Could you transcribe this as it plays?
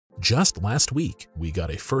Just last week, we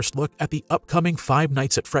got a first look at the upcoming Five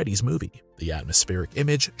Nights at Freddy's movie. The atmospheric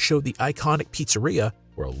image showed the iconic pizzeria,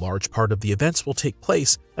 where a large part of the events will take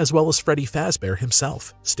place, as well as Freddy Fazbear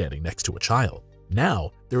himself, standing next to a child.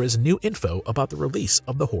 Now, there is new info about the release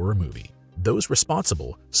of the horror movie. Those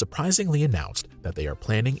responsible surprisingly announced that they are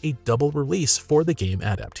planning a double release for the game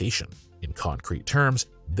adaptation. In concrete terms,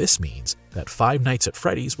 this means that Five Nights at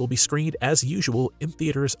Freddy's will be screened as usual in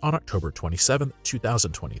theaters on October 27,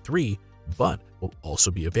 2023, but will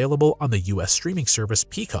also be available on the US streaming service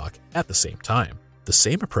Peacock at the same time. The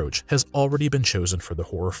same approach has already been chosen for the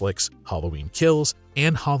horror flicks Halloween Kills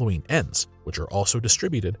and Halloween Ends, which are also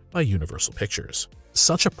distributed by Universal Pictures.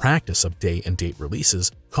 Such a practice of day-and-date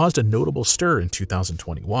releases caused a notable stir in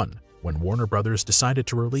 2021, when Warner Bros. Decided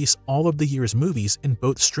to release all of the year's movies in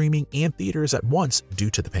both streaming and theaters at once due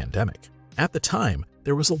to the pandemic. At the time,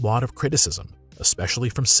 there was a lot of criticism, especially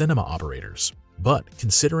from cinema operators. But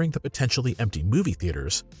considering the potentially empty movie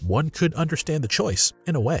theaters, one could understand the choice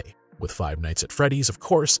in a way. With Five Nights at Freddy's, of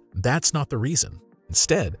course, that's not the reason.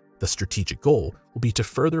 Instead, the strategic goal will be to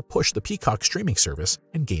further push the Peacock streaming service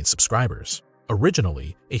and gain subscribers.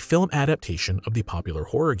 Originally, a film adaptation of the popular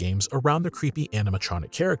horror games around the creepy animatronic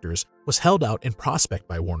characters was held out in prospect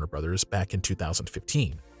by Warner Bros. Back in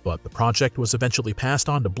 2015, but the project was eventually passed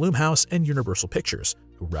on to Blumhouse and Universal Pictures,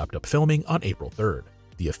 who wrapped up filming on April 3rd.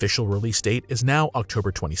 The official release date is now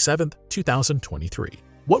October 27, 2023.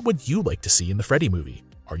 What would you like to see in the Freddy movie?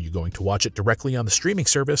 Are you going to watch it directly on the streaming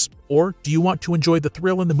service, or do you want to enjoy the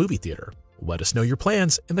thrill in the movie theater? Let us know your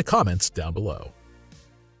plans in the comments down below.